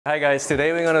Hi guys,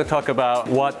 today we're going to talk about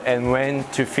what and when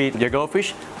to feed your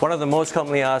goldfish. One of the most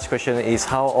commonly asked questions is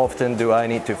how often do I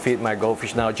need to feed my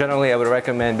goldfish? Now generally I would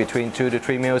recommend between 2 to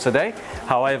 3 meals a day.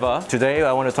 However, today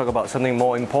I want to talk about something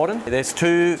more important. There's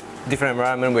two different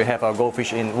environments we have our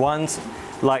goldfish in. One's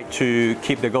like to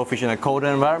keep the goldfish in a colder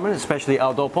environment, especially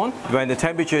outdoor pond. When the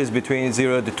temperature is between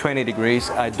 0 to 20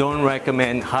 degrees, I don't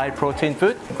recommend high protein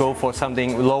food. Go for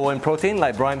something lower in protein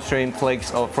like brine shrimp,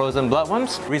 flakes or frozen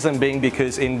bloodworms. Reason being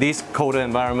because in this colder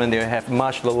environment they have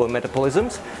much lower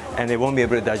metabolisms and they won't be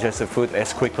able to digest the food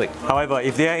as quickly. However,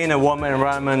 if they are in a warmer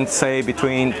environment, say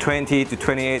between 20 to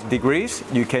 28 degrees,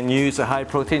 you can use a high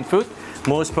protein food.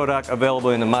 Most products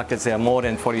available in the markets, they are more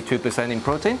than 42% in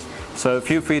protein. So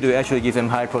feel free to actually give them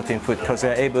high protein food because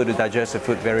they're able to digest the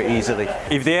food very easily.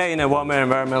 If they are in a warmer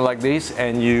environment like this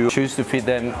and you choose to feed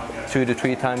them 2 to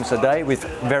 3 times a day with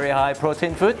very high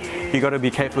protein food, you got to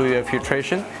be careful with your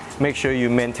filtration. Make sure you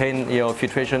maintain your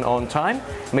filtration on time.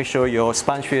 Make sure your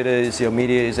sponge filters, your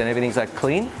medias and everything are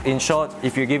clean. In short,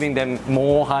 if you're giving them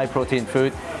more high protein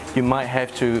food, you might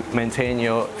have to maintain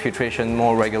your filtration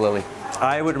more regularly.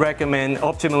 I would recommend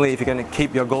optimally if you're going to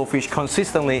keep your goldfish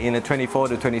consistently in a 24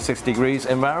 to 26 degrees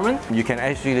environment, you can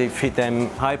actually feed them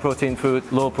high protein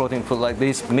food, low protein food like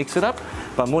this, mix it up.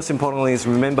 But most importantly is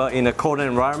remember in a colder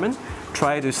environment,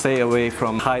 try to stay away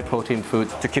from high protein food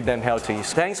to keep them healthy.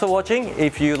 Thanks for watching.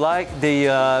 If you like the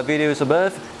videos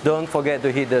above, don't forget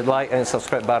to hit the like and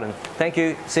subscribe button. Thank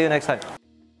you. See you next time.